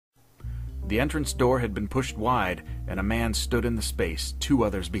The entrance door had been pushed wide, and a man stood in the space, 2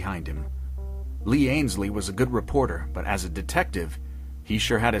 others behind him. Lee Ainsley was a good reporter, but as a detective, he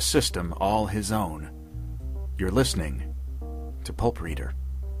sure had a system all his own. You're listening to Pulp Reader.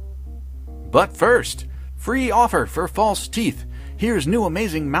 But first, free offer for false teeth. Here's new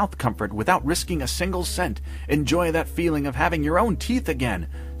amazing mouth comfort without risking a single cent. Enjoy that feeling of having your own teeth again.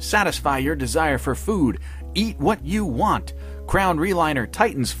 Satisfy your desire for food. Eat what you want. Crown Reliner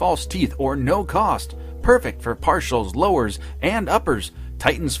tightens false teeth or no cost. Perfect for partials, lowers, and uppers.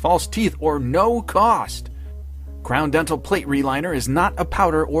 Tightens false teeth or no cost. Crown Dental Plate Reliner is not a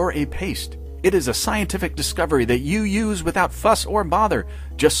powder or a paste. It is a scientific discovery that you use without fuss or bother.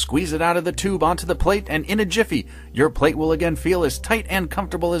 Just squeeze it out of the tube onto the plate, and in a jiffy, your plate will again feel as tight and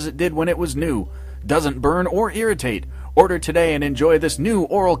comfortable as it did when it was new. Doesn't burn or irritate. Order today and enjoy this new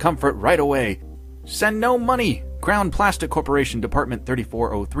oral comfort right away. Send no money. Crown Plastic Corporation, Department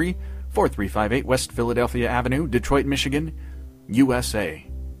 3403, 4358 West Philadelphia Avenue, Detroit, Michigan, USA.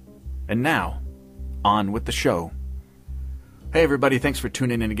 And now, on with the show. Hey everybody, thanks for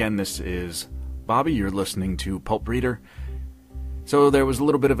tuning in again. This is Bobby. You're listening to Pulp Reader. So there was a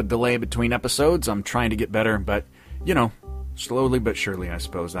little bit of a delay between episodes. I'm trying to get better, but, you know, slowly but surely, I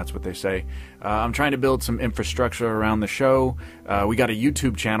suppose. That's what they say. I'm trying to build some infrastructure around the show. We got a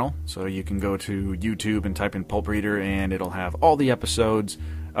YouTube channel, so you can go to YouTube and type in Pulp Reader, and it'll have all the episodes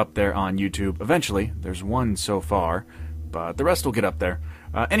up there on YouTube. Eventually, there's one so far, but the rest will get up there.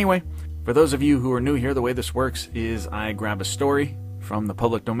 Anyway, for those of you who are new here, the way this works is I grab a story from the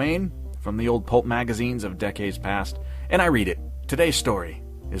public domain, from the old pulp magazines of decades past, and I read it. Today's story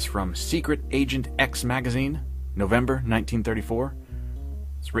is from Secret Agent X magazine, November 1934.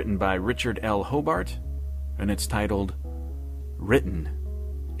 It's written by Richard L. Hobart, and it's titled, Written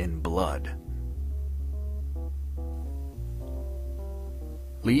in Blood.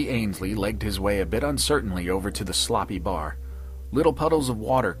 Lee Ainsley legged his way a bit uncertainly over to the sloppy bar. Little puddles of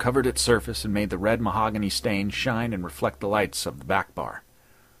water covered its surface and made the red mahogany stain shine and reflect the lights of the back bar.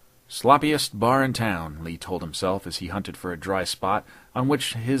 Sloppiest bar in town, Lee told himself as he hunted for a dry spot on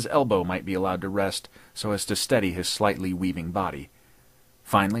which his elbow might be allowed to rest so as to steady his slightly weaving body.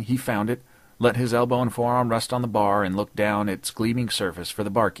 Finally, he found it, let his elbow and forearm rest on the bar, and looked down its gleaming surface for the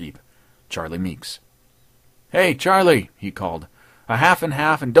barkeep, Charlie Meeks. "Hey, Charlie," he called, "a half and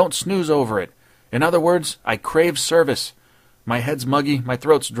half, and don't snooze over it. In other words, I crave service. My head's muggy, my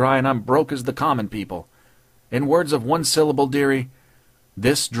throat's dry, and I'm broke as the common people. In words of one syllable, dearie,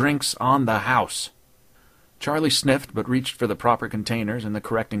 this drink's on the house." Charlie sniffed, but reached for the proper containers and the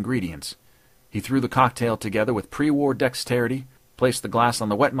correct ingredients. He threw the cocktail together with pre-war dexterity, placed the glass on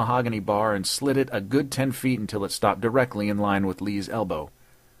the wet mahogany bar, and slid it a good 10 feet until it stopped directly in line with Lee's elbow.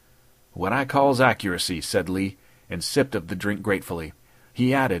 "What I calls accuracy," said Lee, and sipped of the drink gratefully.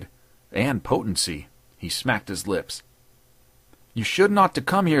 He added, "And potency." He smacked his lips. "You shouldn't ought to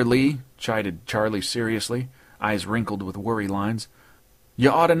come here, Lee," chided Charlie seriously, eyes wrinkled with worry lines. "You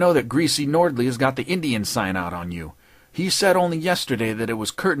ought to know that Greasy Nordile has got the Indian sign out on you. He said only yesterday that it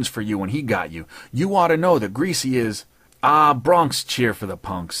was curtains for you when he got you. You ought to know that Greasy is—" "Ah, Bronx cheer for the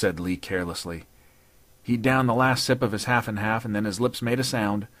punk," said Lee carelessly. He downed the last sip of his half and half, and then his lips made a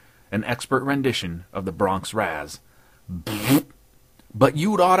sound, an expert rendition of the Bronx Raz. "But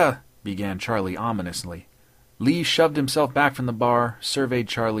you'd oughta—" began Charlie ominously. Lee shoved himself back from the bar, surveyed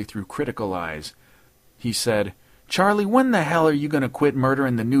Charlie through critical eyes. He said, "Charlie, when the hell are you going to quit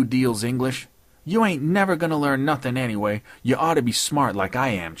murdering the New Deal's English? You ain't never going to learn nothing anyway. You ought to be smart like I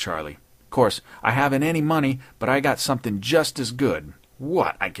am, Charlie. Course, I haven't any money, but I got something just as good."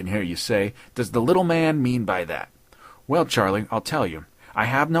 "What," I can hear you say, "does the little man mean by that?" "Well, Charlie, I'll tell you. I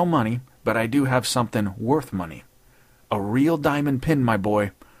have no money, but I do have something worth money. A real diamond pin, my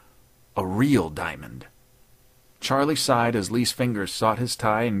boy. A real diamond." Charlie sighed as Lee's fingers sought his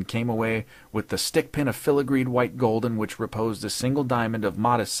tie and came away with the stick pin of filigreed white gold in which reposed a single diamond of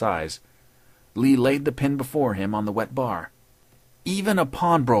modest size. Lee laid the pin before him on the wet bar. "Even a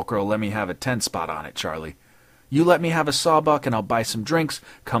pawnbroker'll let me have a 10-spot on it, Charlie. You let me have a sawbuck and I'll buy some drinks.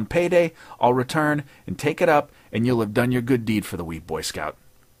 Come payday, I'll return and take it up, and you'll have done your good deed for the wee Boy Scout.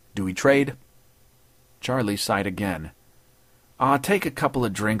 Do we trade?" Charlie sighed again. Take a couple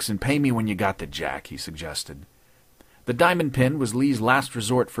of drinks and pay me when you got the jack," he suggested. The diamond pin was Lee's last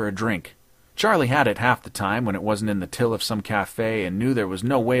resort for a drink. Charlie had it half the time when it wasn't in the till of some cafe and knew there was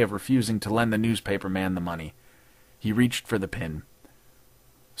no way of refusing to lend the newspaperman the money. He reached for the pin.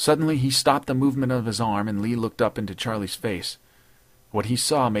 Suddenly he stopped the movement of his arm, and Lee looked up into Charlie's face. What he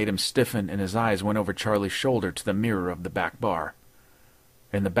saw made him stiffen, and his eyes went over Charlie's shoulder to the mirror of the back bar.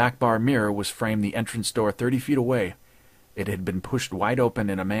 In the back bar mirror was framed the entrance door 30 feet away, It had been pushed wide open,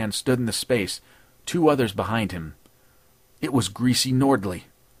 and a man stood in the space, 2 others behind him. It was Greasy Nordile.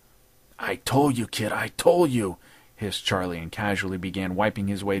 "I told you, kid, I told you," hissed Charlie, and casually began wiping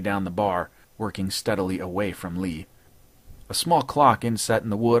his way down the bar, working steadily away from Lee. A small clock inset in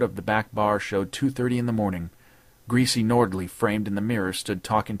the wood of the back bar showed 2:30 in the morning. Greasy Nordile, framed in the mirror, stood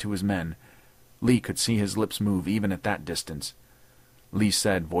talking to his men. Lee could see his lips move even at that distance. Lee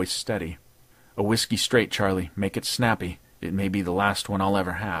said, voice steady, "A whiskey straight, Charlie. Make it snappy. It may be the last one I'll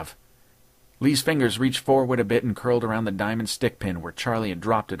ever have." Lee's fingers reached forward a bit and curled around the diamond stick pin where Charlie had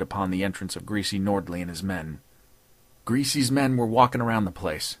dropped it upon the entrance of Greasy Nordile and his men. Greasy's men were walking around the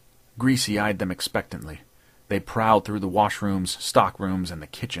place. Greasy eyed them expectantly. They prowled through the washrooms, stockrooms, and the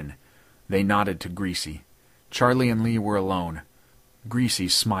kitchen. They nodded to Greasy. Charlie and Lee were alone. Greasy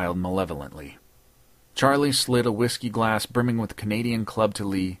smiled malevolently. Charlie slid a whiskey glass brimming with Canadian Club to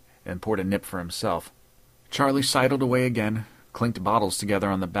Lee and poured a nip for himself. Charlie sidled away again, clinked bottles together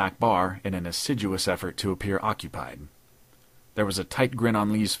on the back bar in an assiduous effort to appear occupied. There was a tight grin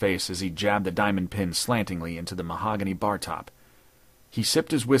on Lee's face as he jabbed the diamond pin slantingly into the mahogany bar top. He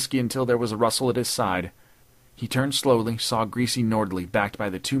sipped his whiskey until there was a rustle at his side. He turned slowly, saw Greasy Nordile backed by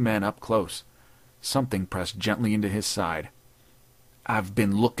the 2 men up close. Something pressed gently into his side. "I've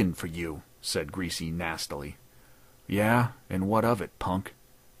been looking for you," said Greasy nastily. "Yeah, and what of it, punk?"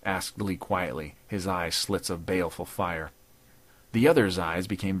 asked Lee quietly, his eyes slits of baleful fire. The other's eyes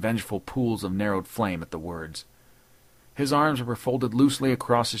became vengeful pools of narrowed flame at the words. His arms were folded loosely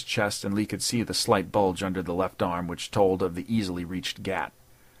across his chest, and Lee could see the slight bulge under the left arm which told of the easily reached gat.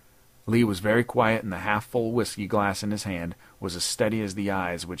 Lee was very quiet, and the half-full whiskey glass in his hand was as steady as the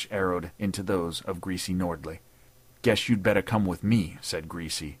eyes which arrowed into those of Greasy Nordile. "Guess you'd better come with me," said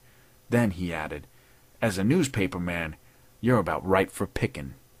Greasy. Then he added, "As a newspaperman, you're about ripe for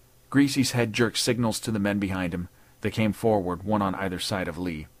picking." Greasy's head jerked signals to the men behind him. They came forward, one on either side of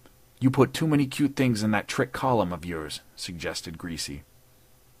Lee. "You put too many cute things in that trick column of yours," suggested Greasy.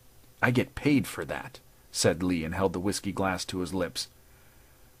 "I get paid for that," said Lee, and held the whiskey glass to his lips.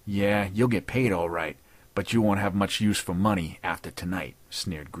 "Yeah, you'll get paid all right, but you won't have much use for money after tonight,"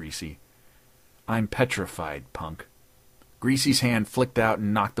 sneered Greasy. "I'm petrified, punk." Greasy's hand flicked out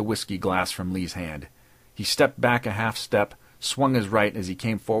and knocked the whiskey glass from Lee's hand. He stepped back a half step, swung his right as he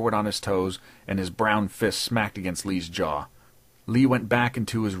came forward on his toes, and his brown fist smacked against Lee's jaw. Lee went back and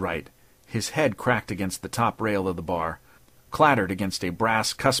to his right. His head cracked against the top rail of the bar, clattered against a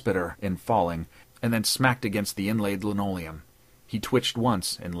brass cuspidor in falling, and then smacked against the inlaid linoleum. He twitched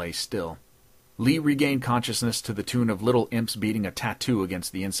once and lay still. Lee regained consciousness to the tune of little imps beating a tattoo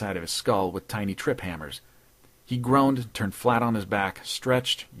against the inside of his skull with tiny trip hammers. He groaned, turned flat on his back,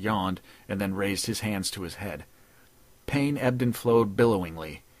 stretched, yawned, and then raised his hands to his head. Pain ebbed and flowed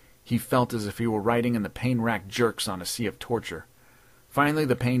billowingly. He felt as if he were riding in the pain-racked jerks on a sea of torture. Finally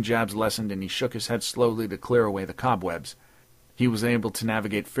the pain jabs lessened, and he shook his head slowly to clear away the cobwebs. He was able to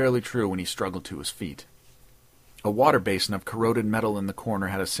navigate fairly true when he struggled to his feet. A water basin of corroded metal in the corner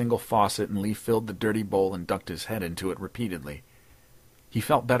had a single faucet, and Lee filled the dirty bowl and ducked his head into it repeatedly. He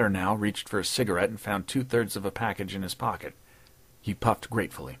felt better now, reached for a cigarette, and found 2/3 of a package in his pocket. He puffed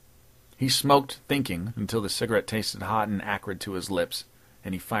gratefully. He smoked, thinking, until the cigarette tasted hot and acrid to his lips,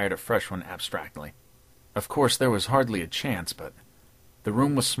 and he fired a fresh one abstractly. Of course, there was hardly a chance, but... The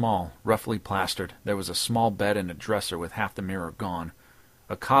room was small, roughly plastered. There was a small bed and a dresser with half the mirror gone.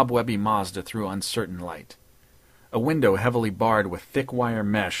 A cobwebby Mazda threw uncertain light. A window heavily barred with thick wire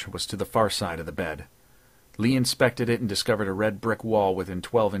mesh was to the far side of the bed. Lee inspected it and discovered a red brick wall within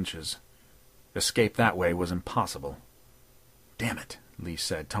 12 inches. Escape that way was impossible. "Damn it," Lee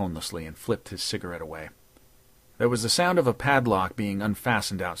said tonelessly, and flipped his cigarette away. There was the sound of a padlock being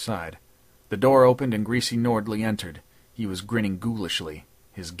unfastened outside. The door opened and Greasy Nordile entered. He was grinning ghoulishly.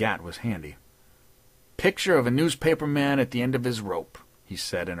 His gat was handy. "Picture of a newspaperman at the end of his rope," he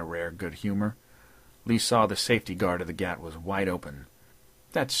said in a rare good humor. Lee saw the safety guard of the gat was wide open.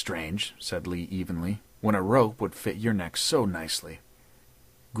 "That's strange," said Lee evenly, "when a rope would fit your neck so nicely."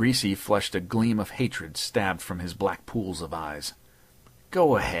 Greasy flushed a gleam of hatred stabbed from his black pools of eyes.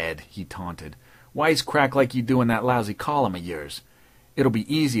 "Go ahead," he taunted. "Wisecrack like you do in that lousy column of yours. It'll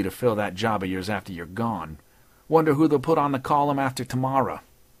be easy to fill that job of yours after you're gone. Wonder who they'll put on the column after tomorrow."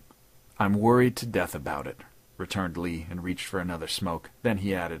 "I'm worried to death about it," returned Lee, and reached for another smoke. Then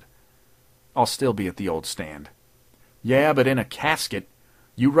he added, "I'll still be at the old stand." "Yeah, but in a casket.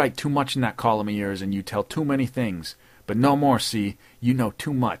 You write too much in that column of yours, and you tell too many things. But no more, see? You know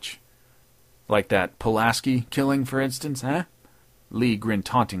too much." "Like that Pulaski killing, for instance, eh?" Lee grinned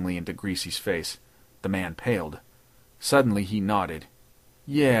tauntingly into Greasy's face. The man paled. Suddenly he nodded.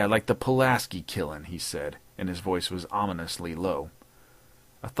 "Yeah, like the Pulaski killing," he said, and his voice was ominously low.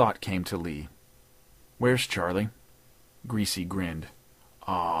 A thought came to Lee. "Where's Charlie?" Greasy grinned.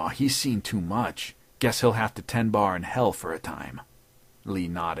 "Aw, he's seen too much. Guess he'll have to 10-bar in hell for a time." Lee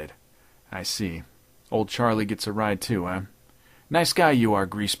nodded. "I see. Old Charlie gets a ride too, eh? Nice guy you are,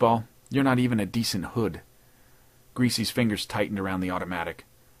 Greaseball. You're not even a decent hood." Greasy's fingers tightened around the automatic.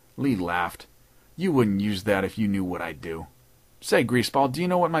 Lee laughed. "You wouldn't use that if you knew what I'd do. Say, Greaseball, do you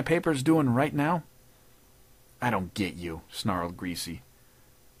know what my paper's doing right now?" "I don't get you," snarled Greasy.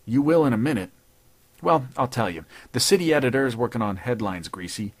 "You will in a minute. Well, I'll tell you. The city editor is working on headlines,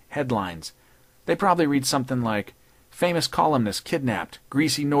 Greasy. Headlines. They probably read something like, 'Famous columnist kidnapped.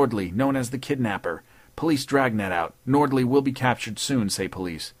 Greasy Nordile, known as the kidnapper. Police dragnet out. Nordile will be captured soon, say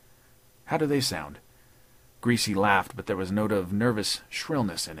police.' How do they sound?" Greasy laughed, but there was a note of nervous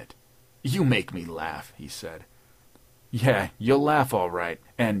shrillness in it. "You make me laugh," he said. "Yeah, you'll laugh all right.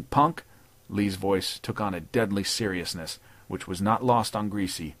 And, punk," Lee's voice took on a deadly seriousness, which was not lost on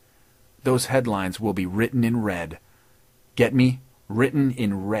Greasy, "those headlines will be written in red. Get me? Written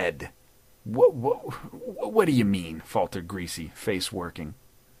in red." What do you mean?" faltered Greasy, face working.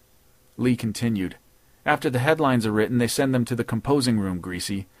 Lee continued. "After the headlines are written, they send them to the composing room,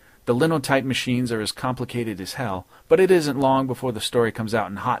 Greasy. The linotype machines are as complicated as hell, but it isn't long before the story comes out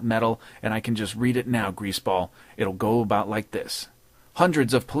in hot metal, and I can just read it now, Greaseball. It'll go about like this.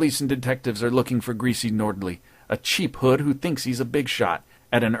 Hundreds of police and detectives are looking for Greasy Nordile, a cheap hood who thinks he's a big shot.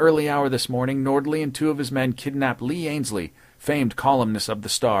 At an early hour this morning, Nordile and 2 of his men kidnapped Lee Ainsley, famed columnist of the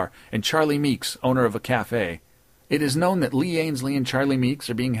Star, and Charlie Meeks, owner of a cafe. It is known that Lee Ainsley and Charlie Meeks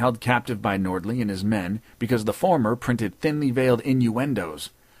are being held captive by Nordile and his men because the former printed thinly veiled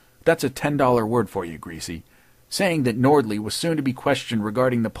innuendos. That's a $10 word for you, Greasy, saying that Nordile was soon to be questioned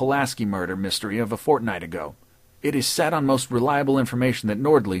regarding the Pulaski murder mystery of a fortnight ago. It is said on most reliable information that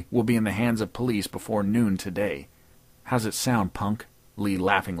Nordile will be in the hands of police before noon today. How's it sound, punk?" Lee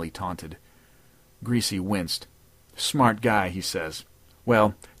laughingly taunted. Greasy winced. "Smart guy," he says.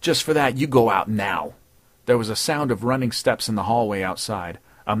 "Well, just for that, you go out now." There was a sound of running steps in the hallway outside.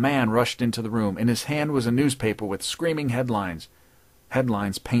 A man rushed into the room. In his hand was a newspaper with screaming headlines.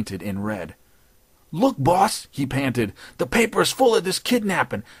 Headlines painted in red. "Look, boss," he panted. "The paper is full of this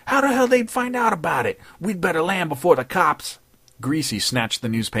kidnapping. How the hell they'd find out about it? We'd better land before the cops." Greasy snatched the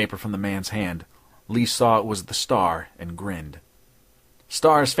newspaper from the man's hand. Lee saw it was the Star and grinned.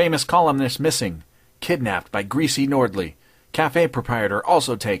 "Star's famous columnist missing. Kidnapped by Greasy Nordile. Cafe proprietor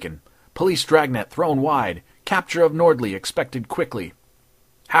also taken. Police dragnet thrown wide. Capture of Nordile expected quickly."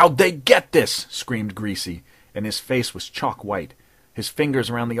 "How'd they get this?" screamed Greasy, and his face was chalk white. His fingers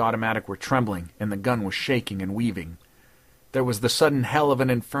around the automatic were trembling, and the gun was shaking and weaving. There was the sudden hell of an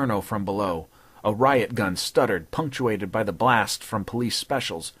inferno from below. A riot gun stuttered, punctuated by the blast from police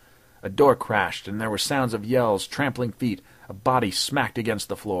specials. A door crashed, and there were sounds of yells, trampling feet. A body smacked against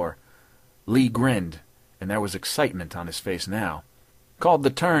the floor. Lee grinned, and there was excitement on his face now. "Called the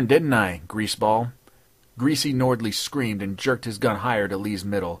turn, didn't I, Greaseball?" Greasy Nordile screamed and jerked his gun higher to Lee's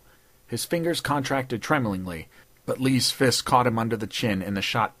middle. His fingers contracted tremblingly, but Lee's fist caught him under the chin, and the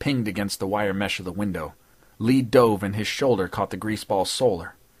shot pinged against the wire mesh of the window. Lee dove, and his shoulder caught the greaseball's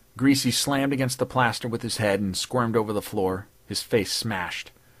solar. Greasy slammed against the plaster with his head and squirmed over the floor, his face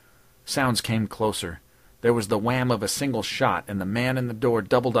smashed. Sounds came closer. There was the wham of a single shot, and the man in the door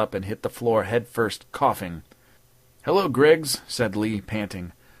doubled up and hit the floor head first, coughing. "Hello, Griggs," said Lee,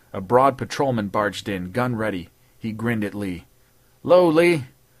 panting. A broad patrolman barged in, gun ready. He grinned at Lee. "'Lo, Lee.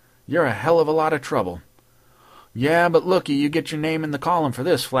 You're a hell of a lot of trouble." "Yeah, but looky, you get your name in the column for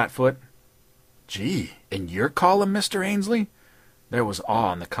this, Flatfoot." "Gee, in your column, Mr. Ainsley?" There was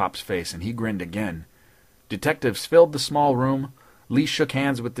awe on the cop's face, and he grinned again. Detectives filled the small room. Lee shook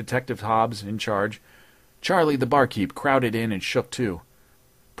hands with Detective Hobbs, in charge. Charlie, the barkeep, crowded in and shook too.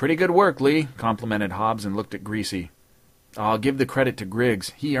 "Pretty good work, Lee," complimented Hobbs and looked at Greasy. "I'll give the credit to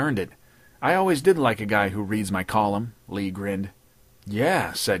Griggs. He earned it. I always did like a guy who reads my column," Lee grinned.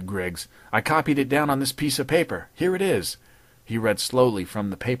 "Yeah," said Griggs. "I copied it down on this piece of paper. Here it is." He read slowly from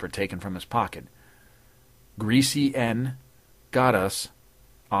the paper taken from his pocket. "Greasy N. Got us.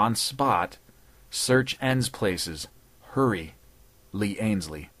 On spot. Search N's places. Hurry. Lee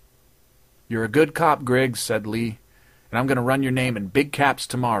Ainsley." "You're a good cop, Griggs," said Lee, "and I'm going to run your name in big caps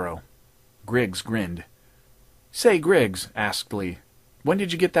tomorrow." Griggs grinned. "Say, Griggs," asked Lee, "when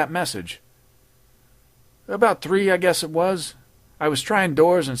did you get that message?" "About 3, I guess it was. I was trying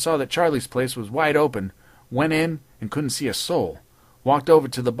doors and saw that Charlie's place was wide open. Went in and couldn't see a soul. Walked over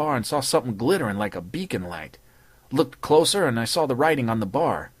to the bar and saw something glittering like a beacon light. Looked closer and I saw the writing on the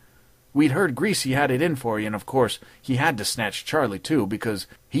bar. We'd heard Greasy had it in for you, and of course he had to snatch Charlie too because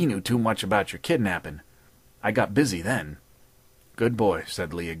he knew too much about your kidnapping. I got busy then." "Good boy,"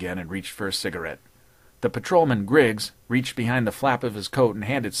 said Lee again, and reached for a cigarette. The patrolman, Griggs, reached behind the flap of his coat and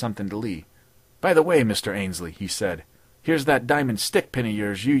handed something to Lee. "By the way, Mr. Ainsley," he said, "here's that diamond stick pin of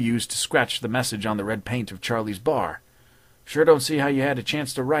yours you used to scratch the message on the red paint of Charlie's bar. Sure don't see how you had a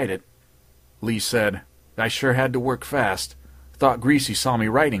chance to write it." Lee said, "I sure had to work fast. Thought Greasy saw me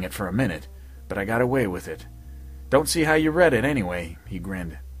writing it for a minute, but I got away with it. Don't see how you read it anyway," he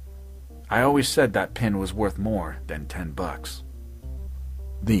grinned. "I always said that pin was worth more than $10.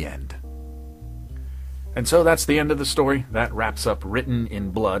 The end. And so that's the end of the story. That wraps up Written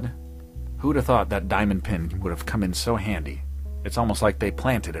in Blood. Who'd have thought that diamond pin would have come in so handy? It's almost like they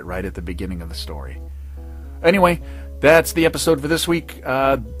planted it right at the beginning of the story. Anyway, that's the episode for this week.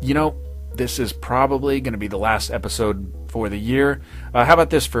 This is probably going to be the last episode for the year. How about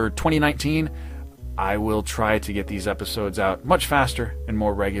this for 2019? I will try to get these episodes out much faster and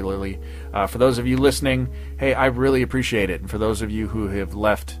more regularly. For those of you listening, hey, I really appreciate it. And for those of you who have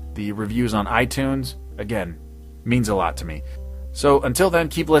left the reviews on iTunes, again, means a lot to me. So until then,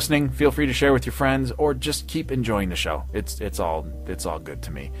 keep listening. Feel free to share with your friends, or just keep enjoying the show. It's all good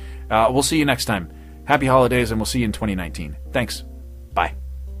to me. We'll see you next time. Happy holidays, and we'll see you in 2019. Thanks. Bye.